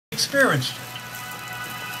experienced it.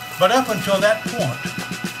 But up until that point,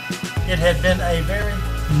 it had been a very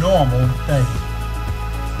normal day.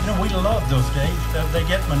 You know, we love those days. They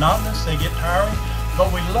get monotonous, they get tiring, but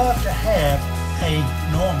we love to have a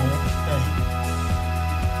normal day.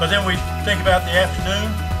 But then we think about the afternoon,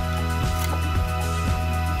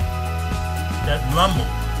 that rumble.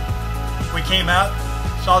 We came out,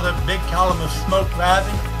 saw the big column of smoke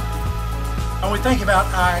rising, and we think about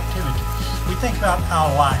our activities. We think about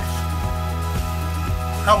our life,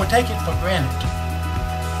 how we take it for granted.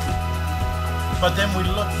 But then we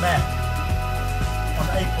look back on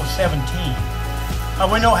April 17,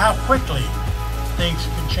 and we know how quickly things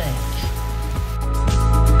can change.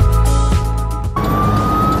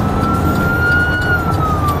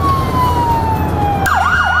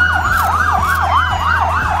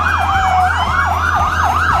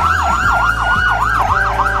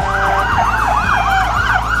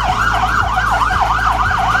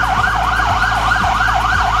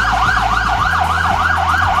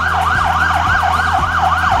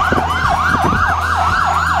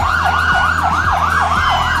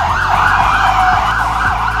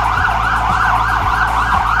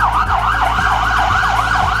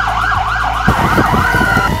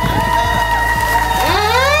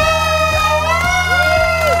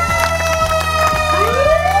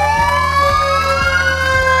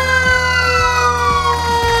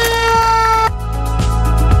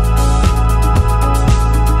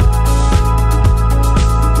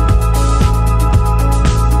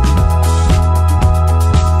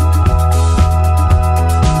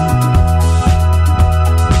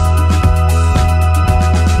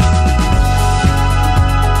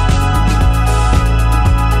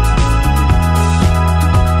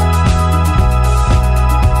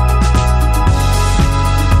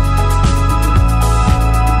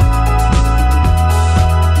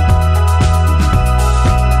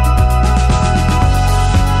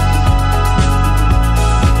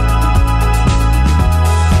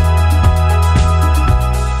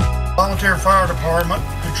 Fire department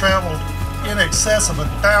who traveled in excess of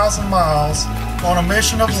 1,000 miles on a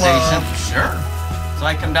mission of love. Sure. So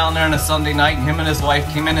I come down there on a Sunday night, and him and his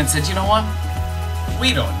wife came in and said, you know what?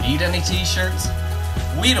 We don't need any t-shirts.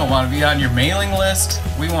 We don't want to be on your mailing list.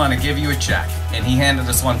 We want to give you a check. And he handed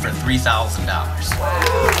us one for $3,000.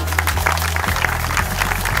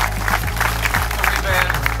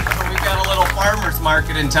 We've got a little farmer's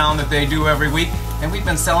market in town that they do every week, and we've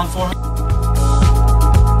been selling for them.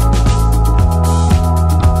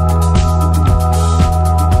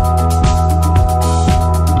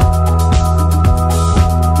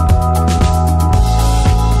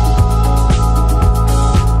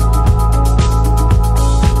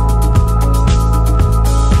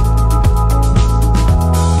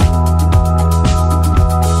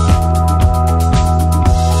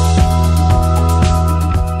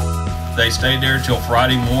 They stayed there till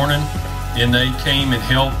Friday morning, and they came and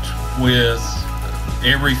helped with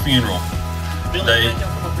every funeral.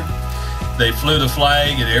 They flew the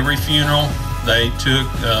flag at every funeral. They took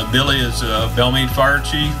Billy as Belmead Fire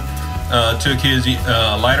Chief, took his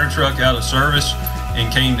ladder truck out of service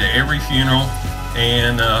and came to every funeral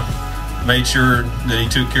and made sure that he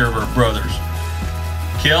took care of our brothers.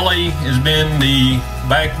 Kelly has been the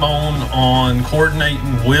backbone on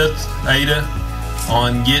coordinating with Ada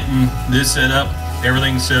on getting this set up,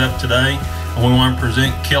 everything set up today. And we want to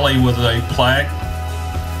present Kelly with a plaque